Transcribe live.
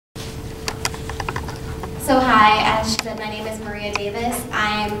So hi, as she said, my name is Maria Davis.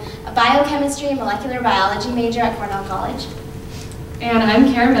 I'm a biochemistry and molecular biology major at Cornell College. And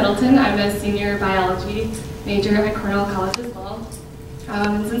I'm Kara Middleton. I'm a senior biology major at Cornell College as well.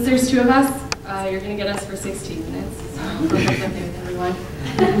 And since there's two of us, you're going to get us for 16 minutes. So I hope that's okay with everyone.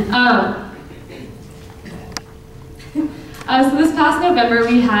 So this past November,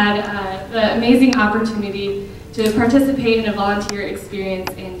 we had the amazing opportunity to participate in a volunteer experience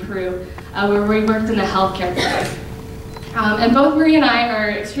in Peru, where we worked in a healthcare clinic. And both Maria and I are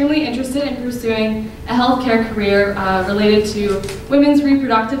extremely interested in pursuing a healthcare career related to women's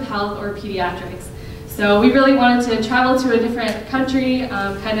reproductive health or pediatrics. So we really wanted to travel to a different country,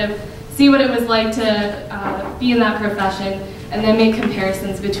 kind of see what it was like to be in that profession, and then make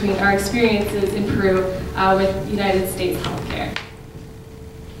comparisons between our experiences in Peru with United States healthcare.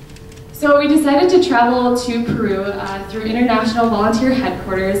 So we decided to travel to Peru through International Volunteer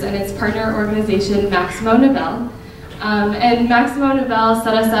Headquarters and its partner organization, Maximo Nivel. And Maximo Nivel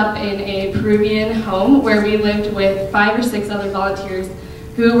set us up in a Peruvian home where we lived with 5 or 6 other volunteers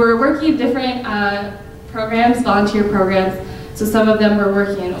who were working different programs, volunteer programs. So some of them were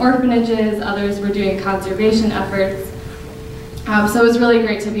working in orphanages, others were doing conservation efforts. So it was really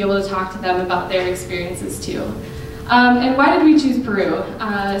great to be able to talk to them about their experiences too. And why did we choose Peru?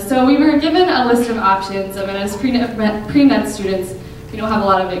 So we were given a list of options, and as pre-med students, we don't have a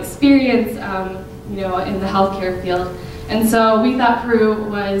lot of experience in the healthcare field. And so we thought Peru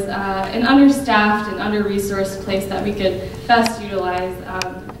was an understaffed and under-resourced place that we could best utilize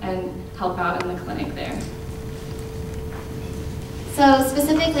and help out in the clinic there. So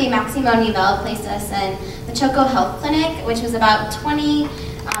specifically, Maximo Nivel placed us in the Choco Health Clinic, which was about 20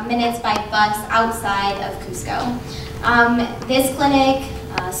 minutes by bus outside of Cusco. This clinic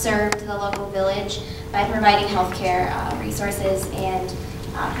served the local village by providing healthcare resources and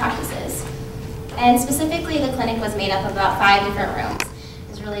practices. And specifically, the clinic was made up of about 5 different rooms.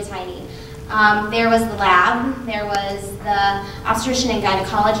 It was really tiny. There was the lab, there was the obstetrician and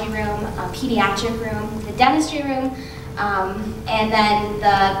gynecology room, a pediatric room, the dentistry room, and then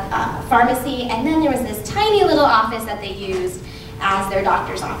the pharmacy, and then there was this tiny little office that they used as their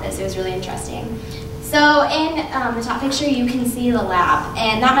doctor's office. It was really interesting. So in the top picture, you can see the lab,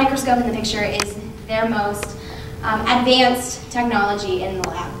 and that microscope in the picture is their most advanced technology in the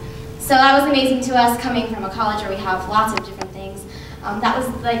lab. So that was amazing to us, coming from a college where we have lots of different things. That was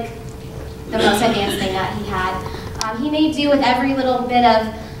like the most advanced thing that he had. He made do with every little bit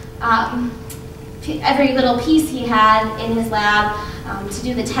of, every little piece he had in his lab to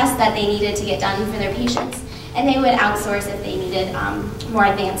do the tests that they needed to get done for their patients. And they would outsource if they needed more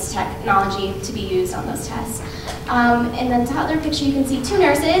advanced technology to be used on those tests. In the other picture, you can see 2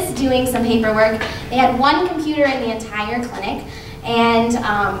 nurses doing some paperwork. They had 1 computer in the entire clinic, and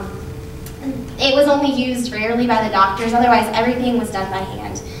it was only used rarely by the doctors. Otherwise, everything was done by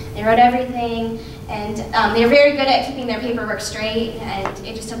hand. They wrote everything, and they were very good at keeping their paperwork straight, and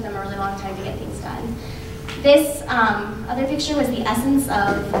it just took them a really long time to get things done. This other picture was the essence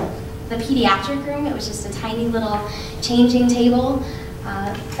of the pediatric room. It was just a tiny little changing table.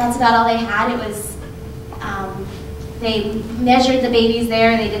 That's about all they had. It was, they measured the babies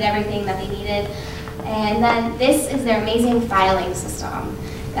there, they did everything that they needed. And then this is their amazing filing system.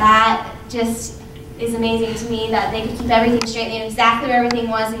 That just is amazing to me, that they could keep everything straight. They knew exactly where everything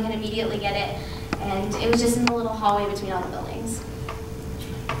was and could immediately get it. And it was just in the little hallway between all the buildings.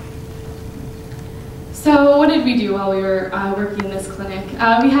 So what did we do while we were working in this clinic?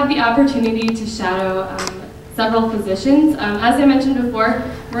 We had the opportunity to shadow several physicians. As I mentioned before,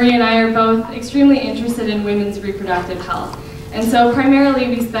 Maria and I are both extremely interested in women's reproductive health. And so primarily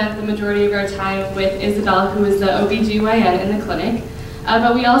we spent the majority of our time with Isabel, who is the OBGYN in the clinic.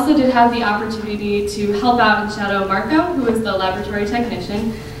 But we also did have the opportunity to help out and shadow Marco, who is the laboratory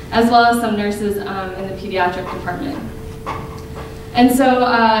technician, as well as some nurses in the pediatric department. And so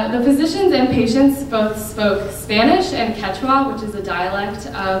the physicians and patients both spoke Spanish and Quechua, which is a dialect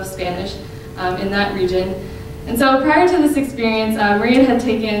of Spanish in that region. And so prior to this experience, Maria had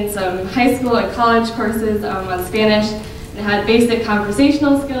taken some high school and college courses on Spanish and had basic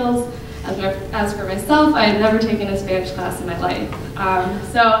conversational skills. As for myself, I had never taken a Spanish class in my life.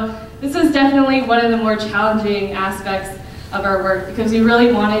 So this was definitely one of the more challenging aspects of our work, because we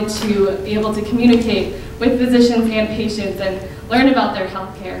really wanted to be able to communicate with physicians and patients and learn about their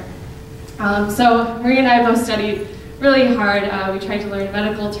health care. So Maria and I both studied really hard. We tried to learn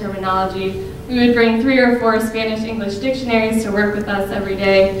medical terminology. We would bring 3 or 4 Spanish-English dictionaries to work with us every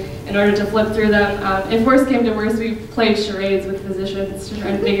day in order to flip through them. If worse came to worse, we played charades with physicians to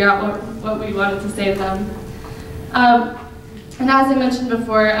try to figure out what we wanted to say to them. And as I mentioned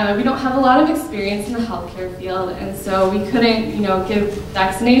before, we don't have a lot of experience in the healthcare field, and so we couldn't, give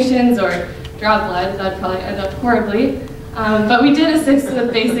vaccinations or draw blood. That'd probably end up horribly. But we did assist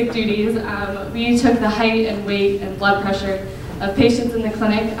with basic duties. We took the height and weight and blood pressure of patients in the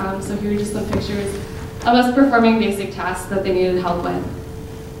clinic. So here are just some pictures of us performing basic tasks that they needed help with.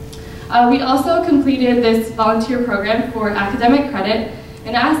 We also completed this volunteer program for academic credit,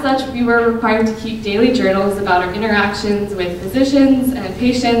 and as such, we were required to keep daily journals about our interactions with physicians and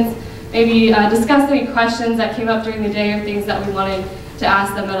patients, maybe discuss any questions that came up during the day or things that we wanted to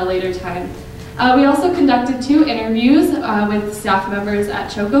ask them at a later time. We also conducted 2 interviews with staff members at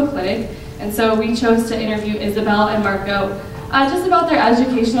Choco Clinic, and so we chose to interview Isabel and Marco just about their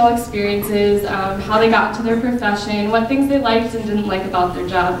educational experiences, how they got into their profession, what things they liked and didn't like about their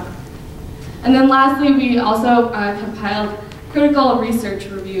job. And then lastly, we also compiled critical research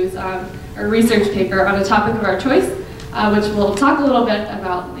reviews, or research paper on a topic of our choice, which we'll talk a little bit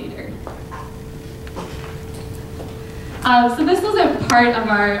about later. So this wasn't part of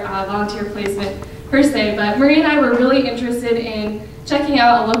our volunteer placement per se, but Marie and I were really interested in checking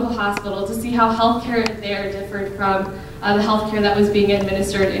out a local hospital to see how healthcare there differed from the healthcare that was being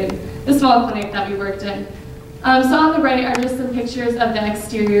administered in the small clinic that we worked in. So on the right are just some pictures of the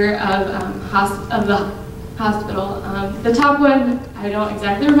exterior of the hospital. The top one, I don't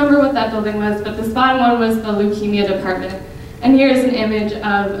exactly remember what that building was, but this bottom one was the leukemia department. And here is an image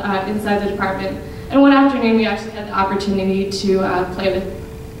of inside the department. And one afternoon, we actually had the opportunity to play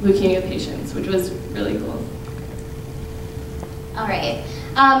with leukemia patients, which was really cool. All right.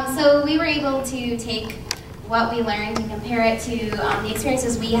 So we were able to take what we learned and compare it to the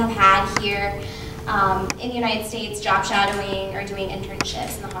experiences we have had here in the United States, job shadowing or doing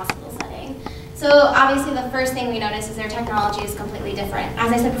internships in the hospital setting. So obviously the first thing we noticed is their technology is completely different.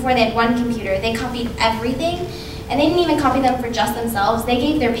 As I said before, they had one computer. They copied everything, and they didn't even copy them for just themselves. They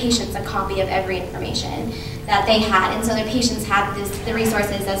gave their patients a copy of every information that they had, and so their patients had the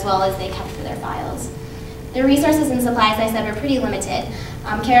resources as well as they kept for their files. The resources and supplies, I said, were pretty limited.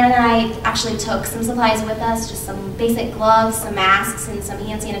 Karen and I actually took some supplies with us, just some basic gloves, some masks, and some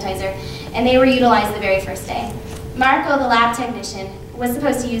hand sanitizer, and they were utilized the very first day. Marco, the lab technician, was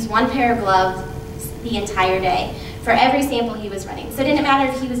supposed to use 1 pair of gloves the entire day for every sample he was running. So it didn't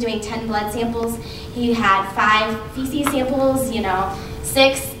matter if he was doing 10 blood samples, he had 5 feces samples,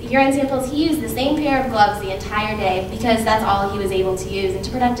 6 urine samples. He used the same pair of gloves the entire day because that's all he was able to use, and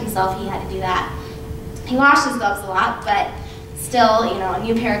to protect himself, he had to do that. He washed his gloves a lot, but still, a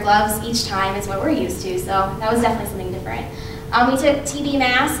new pair of gloves each time is what we're used to, so that was definitely something different. We took TB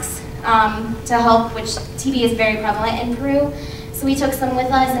masks to help, which TB is very prevalent in Peru, so we took some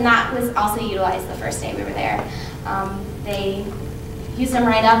with us, and that was also utilized the first day we were there. They used them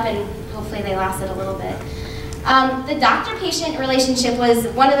right up, and hopefully they lasted a little bit. The doctor-patient relationship was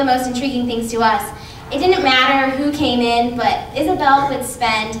one of the most intriguing things to us. It didn't matter who came in, but Isabel would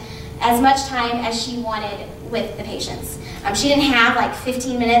spend as much time as she wanted with the patients. She didn't have like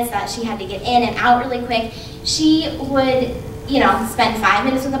 15 minutes that she had to get in and out really quick. She would, spend 5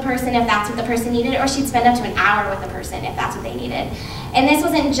 minutes with a person if that's what the person needed, or she'd spend up to an hour with a person if that's what they needed. And this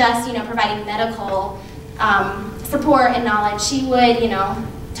wasn't just, providing medical support and knowledge. She would,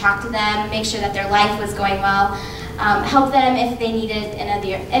 talk to them, make sure that their life was going well, help them if they needed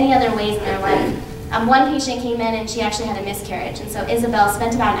any other ways in their life. One patient came in and she actually had a miscarriage, and so Isabel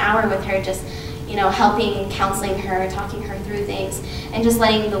spent about an hour with her just, helping and counseling her, talking her through things, and just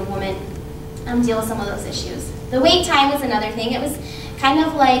letting the woman deal with some of those issues. The wait time was another thing. It was kind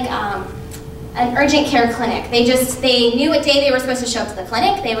of like an urgent care clinic. They knew what day they were supposed to show up to the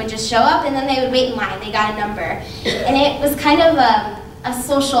clinic. They would just show up and then they would wait in line. They got a number. And it was kind of a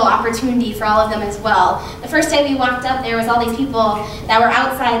social opportunity for all of them as well. The first day we walked up, there was all these people that were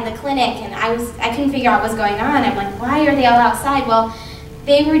outside the clinic, and I couldn't figure out what was going on. I'm like, why are they all outside? Well,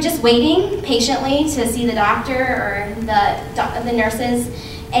 they were just waiting patiently to see the doctor or the nurses,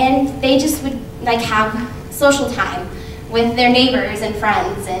 and they just would have social time with their neighbors and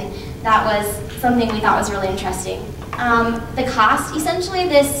friends, and that was something we thought was really interesting. The cost, essentially,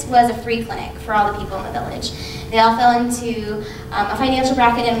 this was a free clinic for all the people in the village. They all fell into a financial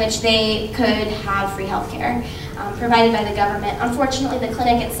bracket in which they could have free health care provided by the government. Unfortunately, the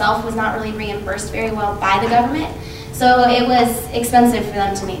clinic itself was not really reimbursed very well by the government, so it was expensive for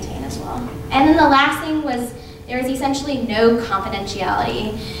them to maintain as well. And then the last thing was there was essentially no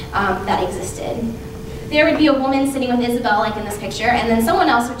confidentiality that existed. There would be a woman sitting with Isabel, like in this picture, and then someone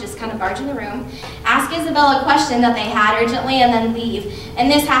else would just kind of barge in the room, ask Isabel a question that they had urgently, and then leave. And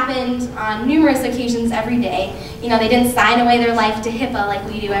this happened on numerous occasions every day. They didn't sign away their life to HIPAA like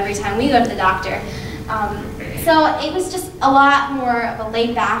we do every time we go to the doctor. So it was just a lot more of a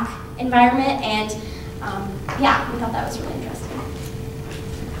laid-back environment, and yeah, we thought that was really interesting.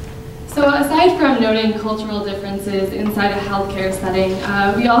 So aside from noting cultural differences inside a healthcare setting,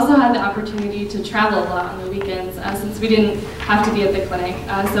 we also had the opportunity to travel a lot on the weekends since we didn't have to be at the clinic.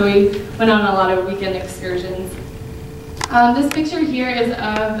 So we went on a lot of weekend excursions. This picture here is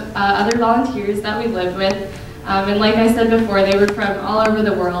of other volunteers that we lived with. And like I said before, they were from all over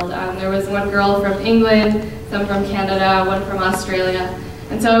the world. There was one girl from England, some from Canada, one from Australia.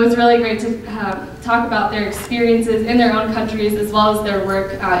 And so it was really great to talk about their experiences in their own countries as well as their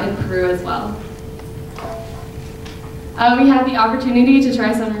work in Peru as well. We had the opportunity to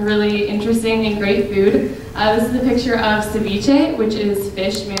try some really interesting and great food. This is a picture of ceviche, which is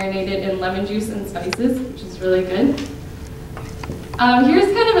fish marinated in lemon juice and spices, which is really good.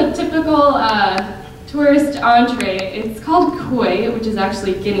 Here's kind of a typical tourist entree. It's called koi, which is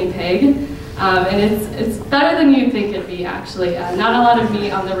actually guinea pig. And it's better than you'd think it'd be, actually. Not a lot of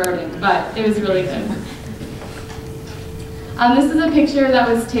meat on the rodent, but it was really good. This is a picture that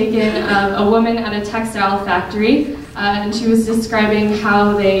was taken of a woman at a textile factory, and she was describing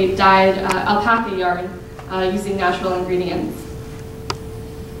how they dyed alpaca yarn using natural ingredients.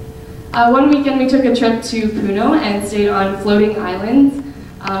 One weekend we took a trip to Puno and stayed on floating islands,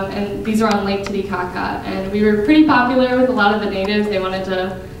 and these are on Lake Titicaca, and we were pretty popular with a lot of the natives. They wanted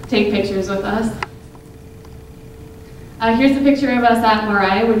to take pictures with us. Here's a picture of us at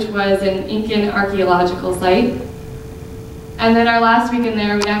Morai, which was an Incan archaeological site. And then our last weekend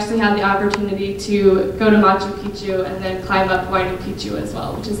there, we actually had the opportunity to go to Machu Picchu and then climb up Huayna Picchu as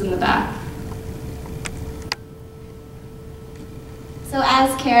well, which is in the back. So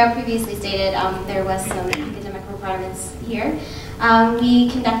as Kara previously stated, there was some academic requirements here. We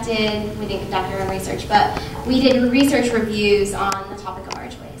didn't conduct our own research, but we did research reviews on the topic of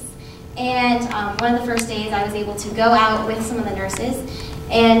archways. And one of the first days I was able to go out with some of the nurses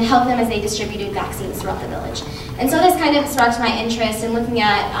and help them as they distributed vaccines throughout the village. And so this kind of sparked my interest in looking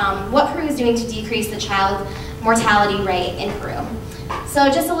at what Peru is doing to decrease the child mortality rate in Peru. So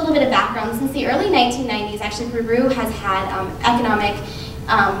just a little bit of background. Since the early 1990s, actually Peru has had economic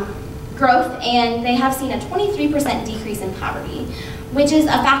growth, and they have seen a 23% decrease in poverty, which is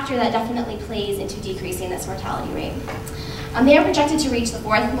a factor that definitely plays into decreasing this mortality rate. They are projected to reach the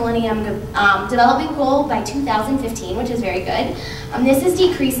 4th Millennium Development Goal by 2015, which is very good. This is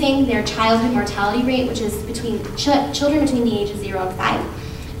decreasing their childhood mortality rate, which is between children between the ages 0 and 5,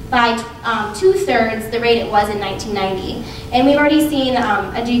 by 2/3 the rate it was in 1990. And we've already seen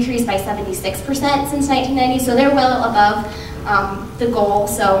a decrease by 76% since 1990, so they're well above the goal,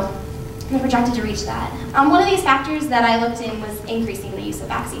 so they're projected to reach that. One of these factors that I looked in was increasing the use of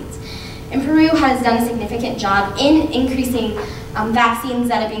vaccines. And Peru has done a significant job in increasing vaccines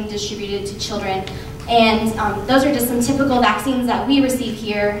that are being distributed to children. And those are just some typical vaccines that we receive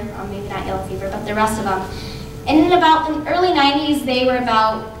here, maybe not yellow fever, but the rest of them. And in about the early 90s, they were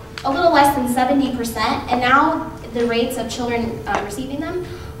about a little less than 70%, and now the rates of children receiving them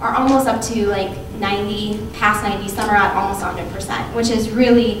are almost up to like 90, past 90, some are at almost 100%, which is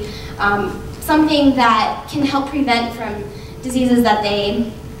really something that can help prevent from diseases that they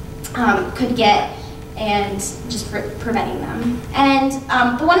could get, and just preventing them. And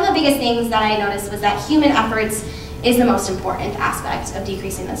but one of the biggest things that I noticed was that human efforts is the most important aspect of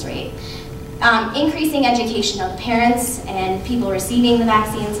decreasing this rate. Increasing education of parents and people receiving the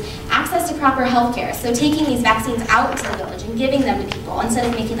vaccines, access to proper health care, so taking these vaccines out into the village and giving them to people instead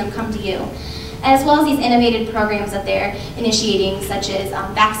of making them come to you, as well as these innovative programs that they're initiating, such as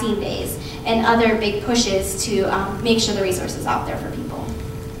vaccine days and other big pushes to make sure the resources out there for people.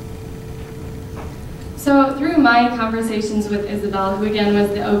 So through my conversations with Isabel, who again was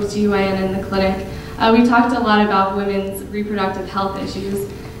the OBGYN in the clinic, we talked a lot about women's reproductive health issues.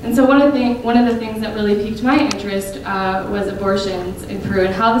 And so one of the things that really piqued my interest was abortions in Peru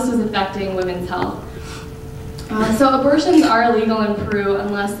and how this was affecting women's health. So abortions are illegal in Peru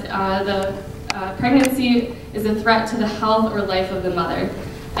unless the pregnancy is a threat to the health or life of the mother.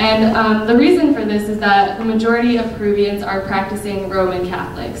 And the reason for this is that the majority of Peruvians are practicing Roman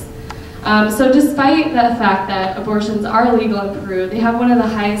Catholics. So despite the fact that abortions are illegal in Peru, they have one of the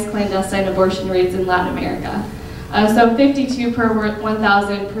highest clandestine abortion rates in Latin America. So 52 per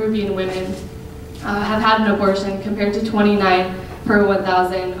 1,000 Peruvian women have had an abortion compared to 29 per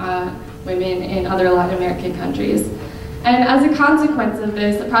 1,000 women in other Latin American countries. And as a consequence of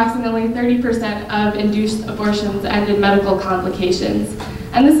this, approximately 30% of induced abortions end in medical complications.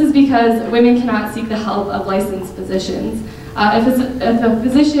 And this is because women cannot seek the help of licensed physicians. If a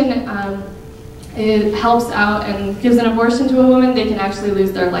physician helps out and gives an abortion to a woman, they can actually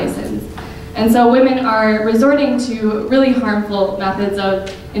lose their license. And so women are resorting to really harmful methods of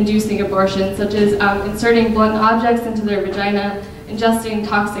inducing abortion, such as inserting blunt objects into their vagina, ingesting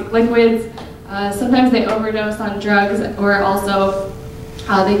toxic liquids. Sometimes they overdose on drugs, or also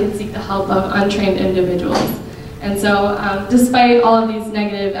they can seek the help of untrained individuals. And so despite all of these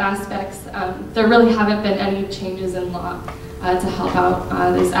negative aspects, there really haven't been any changes in law to help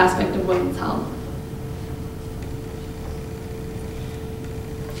out this aspect of women's health.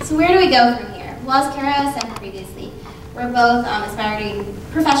 So where do we go from here? Well, as Kara said previously, we're both aspiring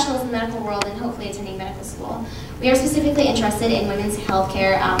professionals in the medical world and hopefully attending medical school. We are specifically interested in women's health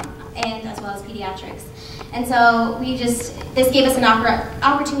care and as well as pediatrics. And so this gave us an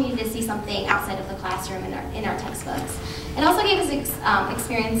opportunity to see something outside of the classroom in our textbooks. It also gave us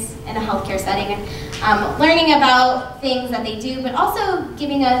experience in a healthcare setting, learning about things that they do, but also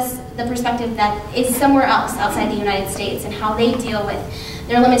giving us the perspective that is somewhere else outside the United States and how they deal with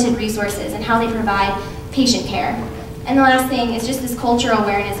their limited resources and how they provide patient care. And the last thing is just this cultural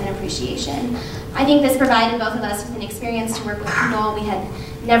awareness and appreciation. I think this provided both of us with an experience to work with people we had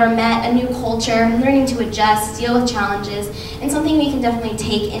never met, a new culture, learning to adjust, deal with challenges, and something we can definitely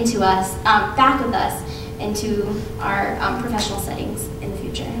take into us, back with us, into our professional settings in the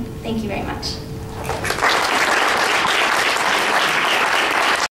future. Thank you very much.